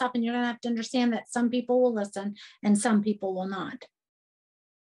the dust off, and you're going to have to understand that some people will listen and some people will not.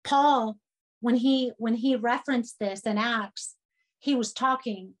 Paul, when he referenced this in Acts, he was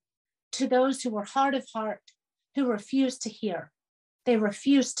talking to those who were hard of heart, who refused to hear. They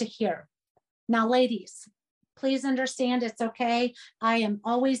refused to hear. Now, ladies, Please understand it's okay. I am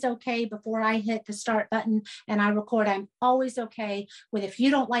always okay before I hit the start button and I record. I'm always okay with if you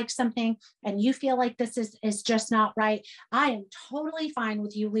don't like something and you feel like this is just not right. I am totally fine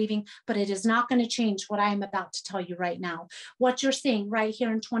with you leaving, but it is not going to change what I am about to tell you right now. What you're seeing right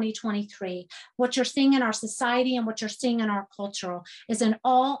here in 2023, what you're seeing in our society and what you're seeing in our culture is an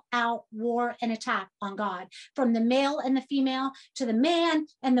all-out war and attack on God, from the male and the female to the man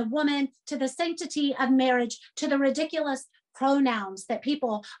and the woman to the sanctity of marriage to the ridiculous pronouns that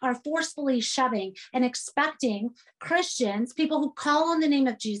people are forcefully shoving and expecting Christians, people who call on the name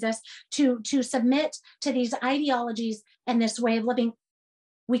of Jesus, to submit to these ideologies and this way of living.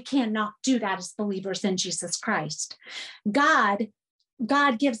 We cannot do that as believers in Jesus Christ. God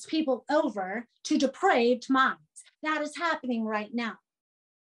gives people over to depraved minds. That is happening right now.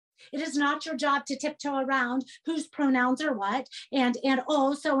 It is not your job to tiptoe around whose pronouns are what, and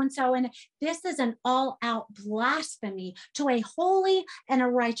oh, so-and-so. And this is an all-out blasphemy to a holy and a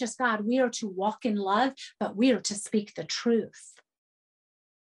righteous God. We are to walk in love, but we are to speak the truth.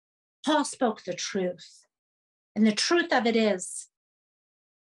 Paul spoke the truth. And the truth of it is,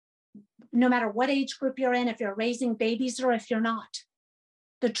 no matter what age group you're in, if you're raising babies or if you're not,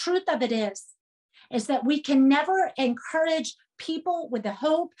 the truth of it is that we can never encourage people with the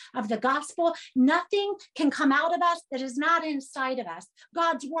hope of the gospel. Nothing can come out of us that is not inside of us.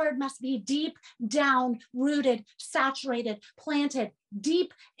 God's word must be deep down, rooted, saturated, planted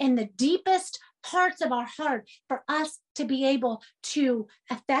deep in the deepest parts of our heart for us to be able to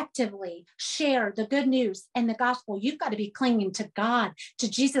effectively share the good news and the gospel. You've got to be clinging to God, to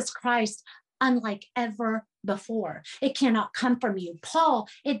Jesus Christ, unlike ever before. It cannot come from you. Paul,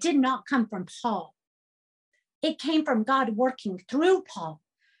 it did not come from Paul. It came from God working through Paul,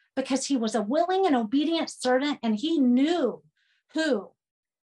 because he was a willing and obedient servant, and he knew who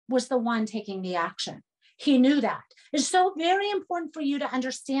was the one taking the action. He knew that. It's so very important for you to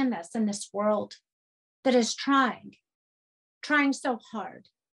understand this in this world that is trying so hard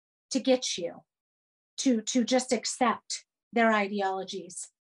to get you to just accept their ideologies,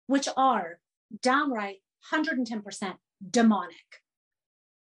 which are downright 110% demonic.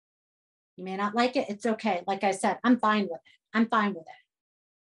 You may not like it. It's okay. Like I said, I'm fine with it. I'm fine with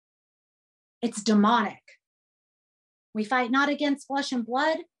it. It's demonic. We fight not against flesh and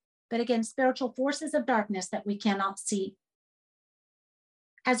blood, but against spiritual forces of darkness that we cannot see.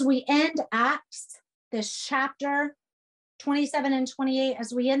 As we end Acts, this chapter 27 and 28,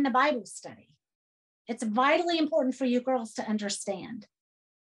 as we end the Bible study, it's vitally important for you girls to understand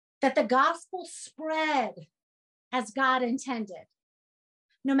that the gospel spread as God intended.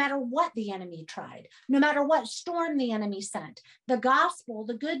 No matter what the enemy tried, no matter what storm the enemy sent, the gospel,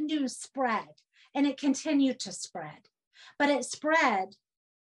 the good news spread, and it continued to spread. But it spread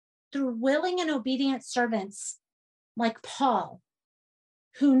through willing and obedient servants like Paul,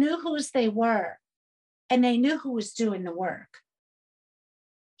 who knew whose they were, and they knew who was doing the work.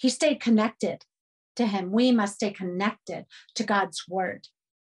 He stayed connected to him. We must stay connected to God's word.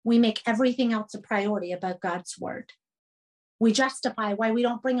 We make everything else a priority above God's word. We justify why we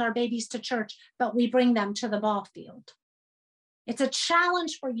don't bring our babies to church, but we bring them to the ball field. It's a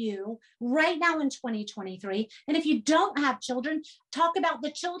challenge for you right now in 2023. And if you don't have children, talk about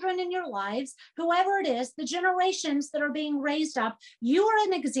the children in your lives, whoever it is, the generations that are being raised up. You are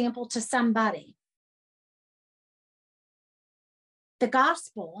an example to somebody. The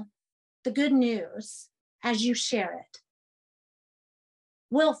gospel, the good news, as you share it,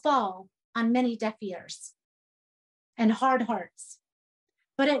 will fall on many deaf ears and hard hearts,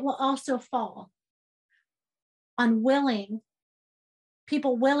 but it will also fall on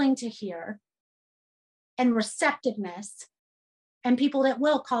people willing to hear, and receptiveness, and people that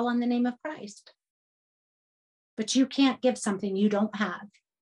will call on the name of Christ. But you can't give something you don't have.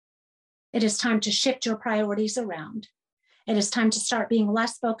 It is time to shift your priorities around. It is time to start being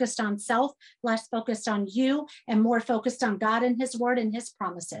less focused on self, less focused on you, and more focused on God and his word and his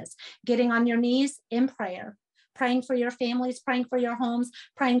promises. Getting on your knees in prayer, praying for your families, praying for your homes,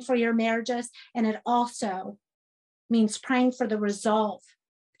 praying for your marriages. And it also means praying for the resolve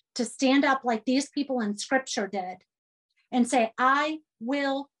to stand up like these people in scripture did and say, I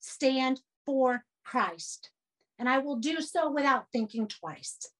will stand for Christ. And I will do so without thinking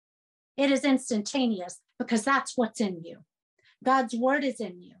twice. It is instantaneous because that's what's in you. God's word is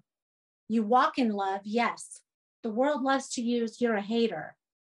in you. You walk in love, yes. The world loves to use you're a hater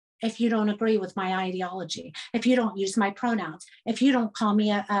if you don't agree with my ideology, if you don't use my pronouns, if you don't call me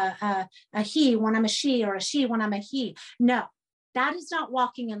a he when I'm a she or a she when I'm a he. No, that is not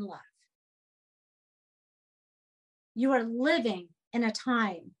walking in love. You are living in a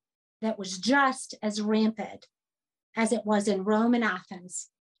time that was just as rampant as it was in Rome and Athens,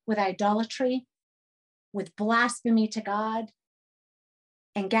 with idolatry, with blasphemy to God.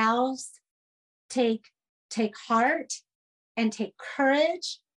 And gals, take heart and take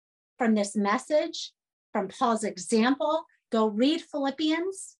courage from this message, from Paul's example. Go read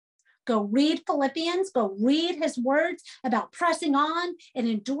Philippians. Go read Philippians. Go read his words about pressing on and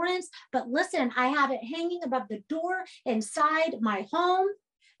endurance. But listen, I have it hanging above the door inside my home.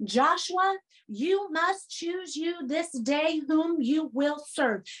 Joshua, you must choose you this day whom you will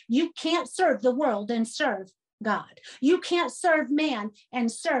serve. You can't serve the world and serve God. You can't serve man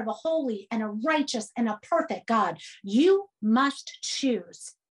and serve a holy and a righteous and a perfect God. You must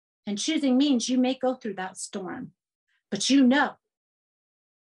choose. And choosing means you may go through that storm, but you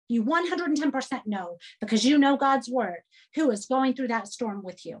 110% know, because you know God's word, who is going through that storm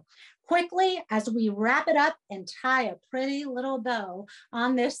with you. Quickly, as we wrap it up and tie a pretty little bow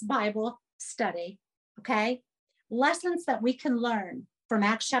on this Bible study, okay? Lessons that we can learn from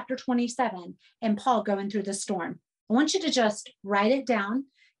Acts chapter 27 and Paul going through the storm. I want you to just write it down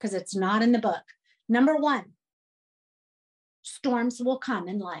because it's not in the book. Number one, storms will come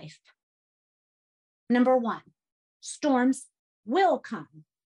in life. Number one, storms will come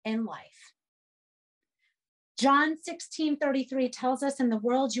in life. John 16:33 tells us, in the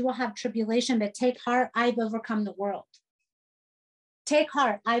world you will have tribulation, but take heart, I've overcome the world. Take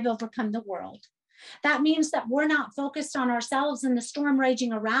heart, I've overcome the world. That means that we're not focused on ourselves and the storm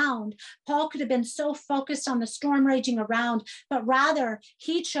raging around. Paul could have been so focused on the storm raging around, but rather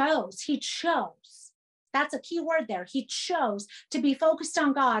he chose. That's a key word there. He chose to be focused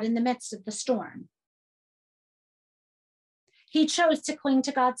on God in the midst of the storm. He chose to cling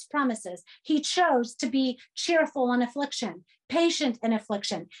to God's promises. He chose to be cheerful in affliction, patient in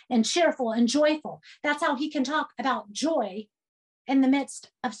affliction, and cheerful and joyful. That's how he can talk about joy in the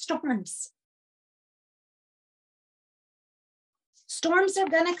midst of storms. Storms are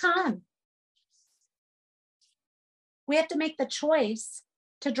going to come. We have to make the choice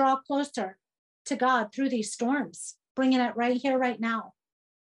to draw closer to God through these storms, bringing it right here, right now.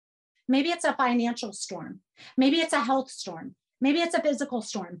 Maybe it's a financial storm. Maybe it's a health storm. Maybe it's a physical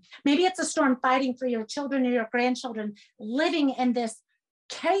storm. Maybe it's a storm fighting for your children or your grandchildren, living in this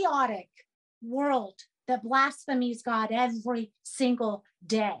chaotic world that blasphemes God every single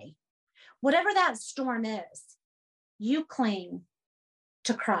day. Whatever that storm is, you cling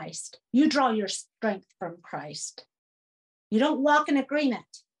to Christ. You draw your strength from Christ. You don't walk in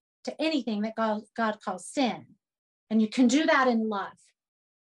agreement to anything that God calls sin. And you can do that in love.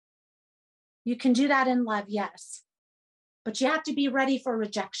 You can do that in love, yes. But you have to be ready for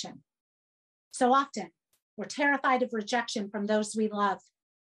rejection. So often, we're terrified of rejection from those we love,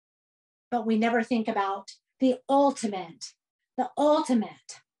 but we never think about the ultimate,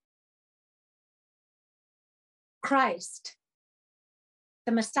 Christ,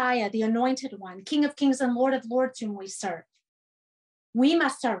 the Messiah, the anointed one, King of kings and Lord of lords, whom we serve. We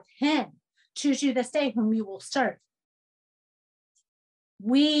must serve him. Choose you this day whom you will serve.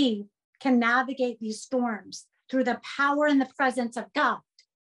 We can navigate these storms through the power and the presence of God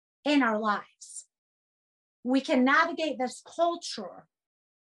in our lives. We can navigate this culture.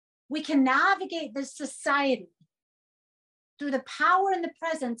 We can navigate this society through the power and the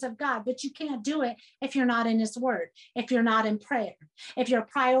presence of God, but you can't do it if you're not in his word, if you're not in prayer, if you're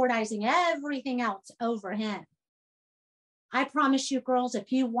prioritizing everything else over him. I promise you, girls,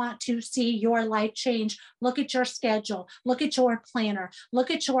 if you want to see your life change, look at your schedule, look at your planner, look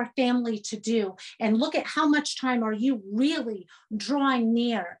at your family to do, and look at how much time are you really drawing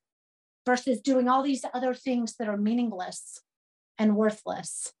near versus doing all these other things that are meaningless and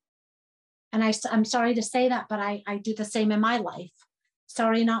worthless. And I'm sorry to say that, but I do the same in my life.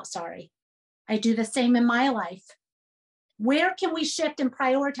 Sorry, not sorry. I do the same in my life. Where can we shift and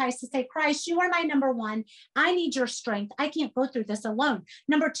prioritize to say, Christ, you are my number one. I need your strength. I can't go through this alone.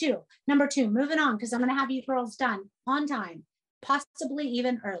 Number two, moving on, because I'm going to have you girls done on time, possibly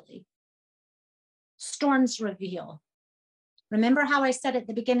even early. Storms reveal. Remember how I said at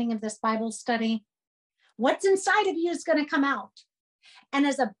the beginning of this Bible study? What's inside of you is going to come out. And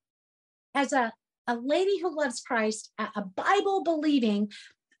as a lady who loves Christ, a Bible believing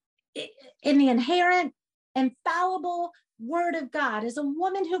in the inherent, infallible word of God, as a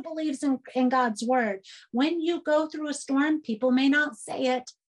woman who believes in God's word, when you go through a storm, people may not say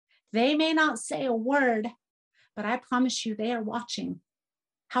it. They may not say a word, but I promise you they are watching.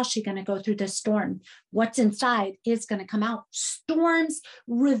 How's she going to go through this storm? What's inside is going to come out. Storms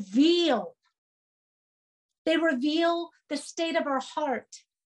reveal. They reveal the state of our heart.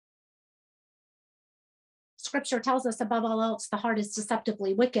 Scripture tells us above all else, the heart is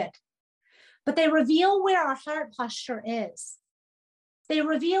deceptively wicked. but they reveal where our heart posture is. They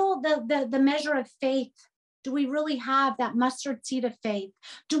reveal the measure of faith. Do we really have that mustard seed of faith?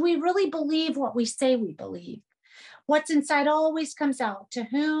 Do we really believe what we say we believe? What's inside always comes out. To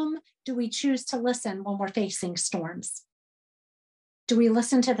whom do we choose to listen when we're facing storms? Do we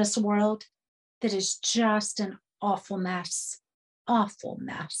listen to this world that is just an awful mess? Awful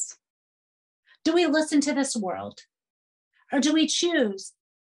mess. Do we listen to this world? Or do we choose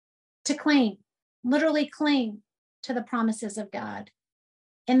to cling, literally cling to the promises of God?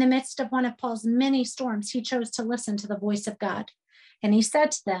 In the midst of one of Paul's many storms, he chose to listen to the voice of God. And he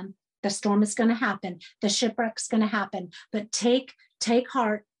said to them, the storm is going to happen. The shipwreck's going to happen. But take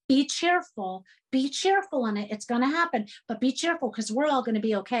heart. Be cheerful in it. It's going to happen. But be cheerful because we're all going to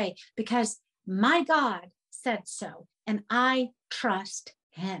be okay because my God said so. And I trust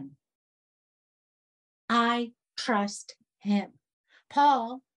him. I trust him.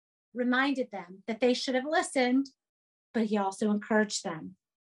 Paul reminded them that they should have listened, but he also encouraged them.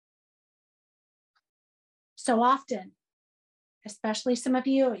 So often, especially some of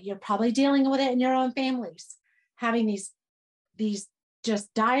you, you're probably dealing with it in your own families, having these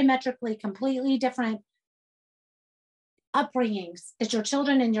just diametrically, completely different upbringings that your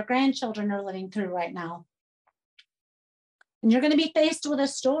children and your grandchildren are living through right now. And you're going to be faced with a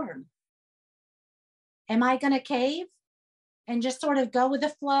storm. Am I going to cave and just sort of go with the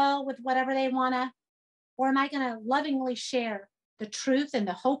flow with whatever they want to? Or am I going to lovingly share the truth and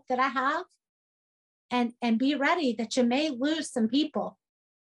the hope that I have? And be ready that you may lose some people.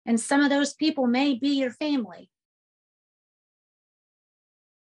 And some of those people may be your family.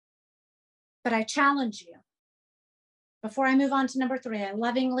 But I challenge you. Before I move on to number 3, I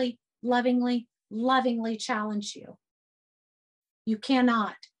lovingly challenge you. You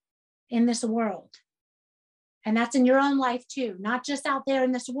cannot in this world, and that's in your own life too, not just out there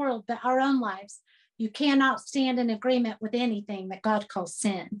in this world, but our own lives. You cannot stand in agreement with anything that God calls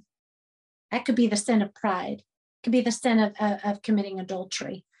sin. That could be the sin of pride. It could be the sin of committing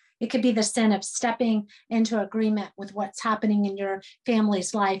adultery. It could be the sin of stepping into agreement with what's happening in your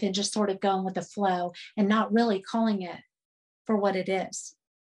family's life and just sort of going with the flow and not really calling it for what it is.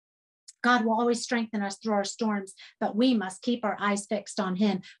 God will always strengthen us through our storms, but we must keep our eyes fixed on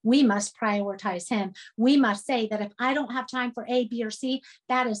him. We must prioritize him. We must say that if I don't have time for A, B, or C,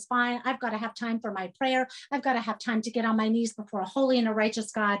 that is fine. I've got to have time for my prayer. I've got to have time to get on my knees before a holy and a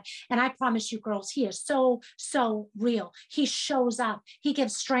righteous God. And I promise you, girls, he is so, so real. He shows up. He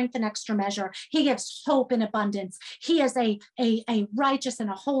gives strength in extra measure. He gives hope in abundance. He is a righteous and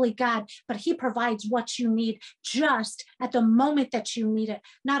a holy God, but he provides what you need just at the moment that you need it,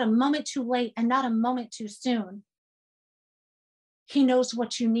 not a moment too late and not a moment too soon. He knows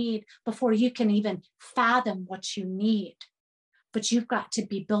what you need before you can even fathom what you need. But you've got to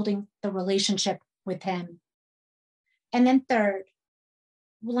be building the relationship with him. And then third,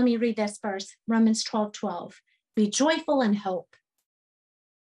 well, let me read this verse, Romans 12:12. Be joyful in hope.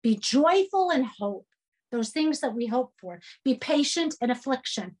 Be joyful in hope. Those things that we hope for. Be patient in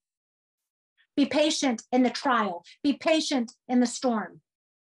affliction. Be patient in the trial. Be patient in the storm.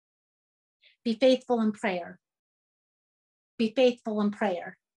 Be faithful in prayer. Be faithful in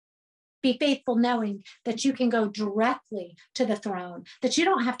prayer. Be faithful knowing that you can go directly to the throne, that you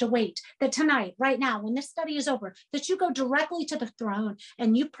don't have to wait, that tonight, right now, when this study is over, that you go directly to the throne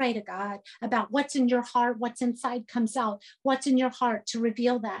and you pray to God about what's in your heart, what's inside comes out, what's in your heart to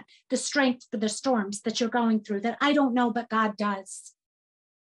reveal that, the strength for the storms that you're going through that I don't know, but God does.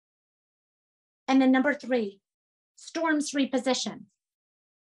 And then number 3, storms reposition.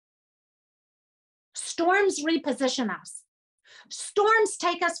 Storms reposition us. Storms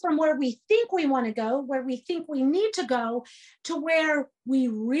take us from where we think we want to go, where we think we need to go, to where we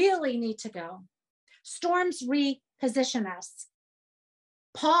really need to go. Storms reposition us.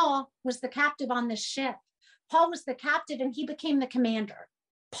 Paul was the captive on this ship. Paul was the captive and he became the commander.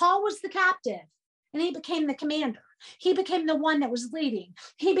 Paul was the captive and he became the commander. He became the one that was leading.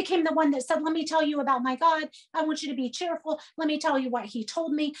 He became the one that said, let me tell you about my God. I want you to be cheerful. Let me tell you what he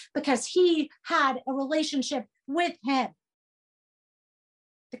told me, because he had a relationship with him.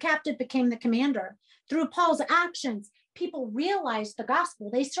 The captive became the commander. Through Paul's actions, people realized the gospel.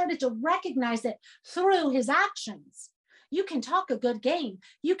 They started to recognize it through his actions. You can talk a good game.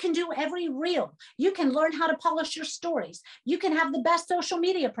 You can do every reel. You can learn how to polish your stories. You can have the best social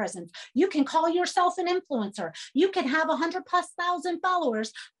media presence. You can call yourself an influencer. You can have 100,000+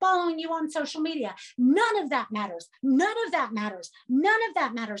 followers following you on social media. None of that matters. None of that matters. None of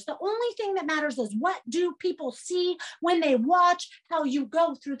that matters. The only thing that matters is, what do people see when they watch how you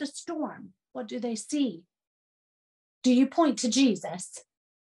go through the storm? What do they see? Do you point to Jesus?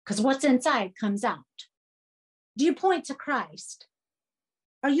 because what's inside comes out. Do you point to Christ?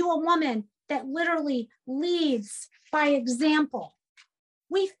 Are you a woman that literally leads by example?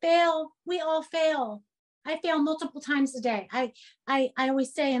 We fail. We all fail. I fail multiple times a day. I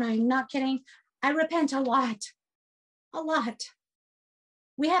always say, and I'm not kidding, I repent a lot. A lot.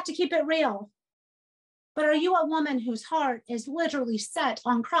 We have to keep it real. But are you a woman whose heart is literally set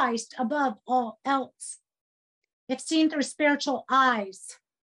on Christ above all else? If seen through spiritual eyes,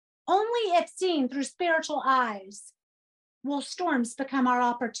 only if seen through spiritual eyes, will storms become our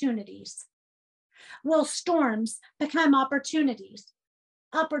opportunities. Will storms become opportunities?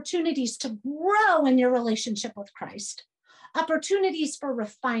 Opportunities to grow in your relationship with Christ. Opportunities for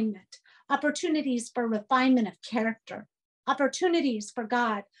refinement. Opportunities for refinement of character. Opportunities for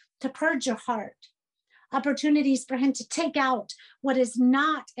God to purge your heart. Opportunities for him to take out what is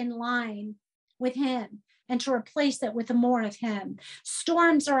not in line with him and to replace it with more of him.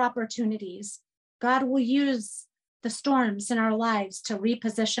 Storms are opportunities. God will use the storms in our lives to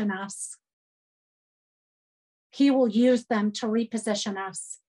reposition us. He will use them to reposition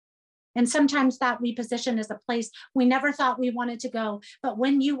us. And sometimes that reposition is a place we never thought we wanted to go. But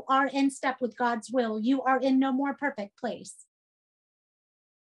when you are in step with God's will, you are in no more perfect place.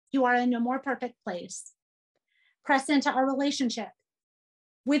 You are in no more perfect place. Press into our relationship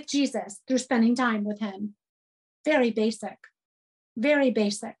with Jesus through spending time with him. Very basic, very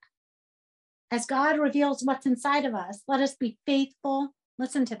basic. As God reveals what's inside of us, let us be faithful.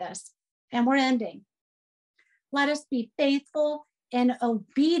 Listen to this, and we're ending. Let us be faithful and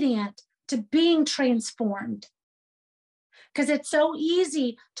obedient to being transformed. Because it's so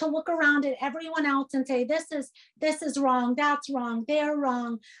easy to look around at everyone else and say, this is wrong, that's wrong, they're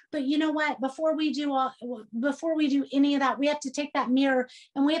wrong. But you know what? Before we do any of that, we have to take that mirror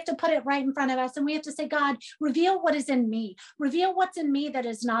and we have to put it right in front of us. And we have to say, God, reveal what is in me. Reveal what's in me that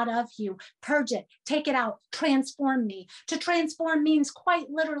is not of you. Purge it, take it out, transform me. To transform means quite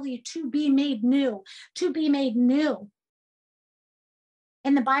literally to be made new, to be made new.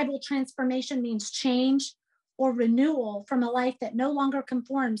 In the Bible, transformation means change or renewal from a life that no longer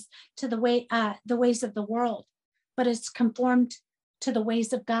conforms to the ways of the world, but is conformed to the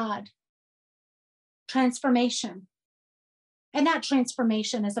ways of God. Transformation. And that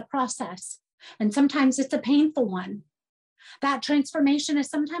transformation is a process. And sometimes it's a painful one. That transformation is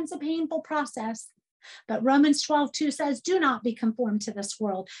sometimes a painful process. But Romans 12:2 says, do not be conformed to this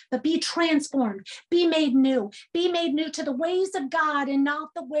world, but be transformed, be made new to the ways of God and not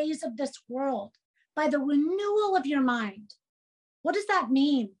the ways of this world. By the renewal of your mind. What does that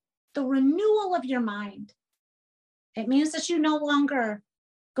mean? The renewal of your mind. It means that you no longer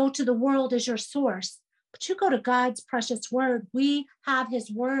go to the world as your source, but you go to God's precious word. We have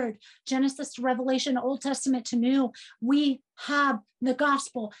his word. Genesis to Revelation, Old Testament to New. We have the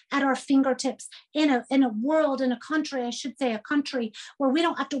gospel at our fingertips in a world, in a country, I should say a country, where we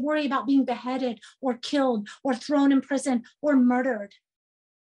don't have to worry about being beheaded or killed or thrown in prison or murdered.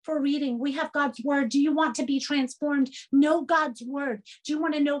 For reading, we have God's word. Do you want to be transformed? Know God's word. Do you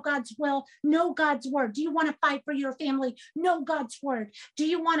want to know God's will? Know God's word. Do you want to fight for your family? Know God's word. Do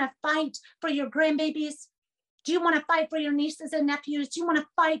you want to fight for your grandbabies? Do you want to fight for your nieces and nephews? Do you want to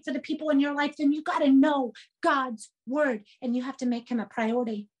fight for the people in your life? Then you got to know God's word, and you have to make him a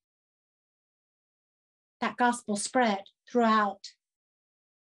priority. That gospel spread throughout,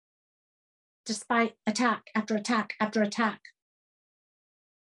 despite attack after attack after attack.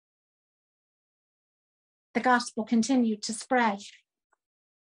 The gospel continued to spread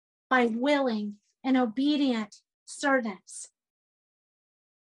by willing and obedient servants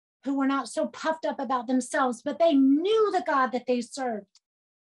who were not so puffed up about themselves, but they knew the God that they served.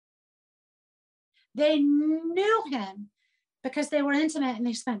 They knew him because they were intimate and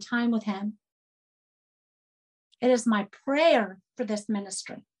they spent time with him. It is my prayer for this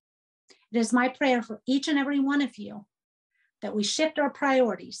ministry. It is my prayer for each and every one of you that we shift our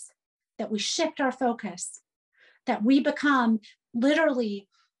priorities, that we shift our focus, that we become literally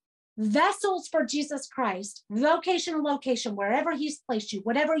vessels for Jesus Christ, vocation, location, wherever he's placed you,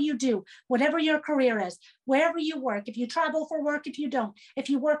 whatever you do, whatever your career is, wherever you work, if you travel for work, if you don't, if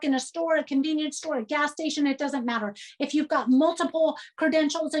you work in a store, a convenience store, a gas station, it doesn't matter. If you've got multiple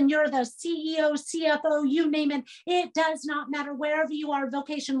credentials and you're the CEO, CFO, you name it, it does not matter. Wherever you are,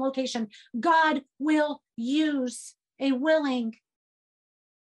 vocation, location, God will use a willing,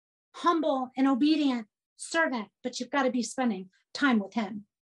 humble, and obedient servant, but you've got to be spending time with him.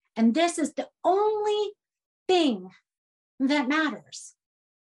 And this is the only thing that matters.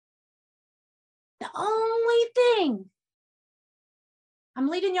 The only thing. I'm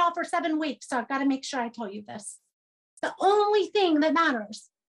leaving y'all for 7 weeks, so I've got to make sure I tell you this. The only thing that matters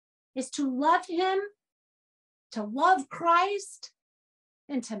is to love him, to love Christ,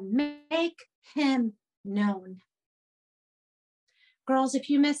 and to make him known. Girls, if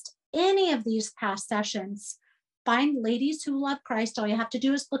you missed any of these past sessions, find Ladies Who Love Christ. All you have to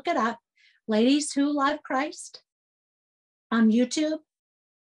do is look it up, Ladies Who Love Christ, on YouTube.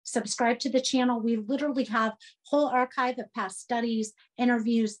 Subscribe to the channel. We literally have a whole archive of past studies,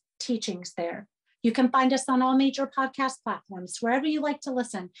 interviews, teachings there. You can find us on all major podcast platforms, wherever you like to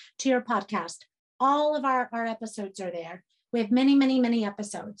listen to your podcast. All of our episodes are there. We have many, many, many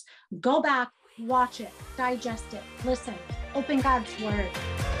episodes. Go back, watch it, digest it, listen, open God's word.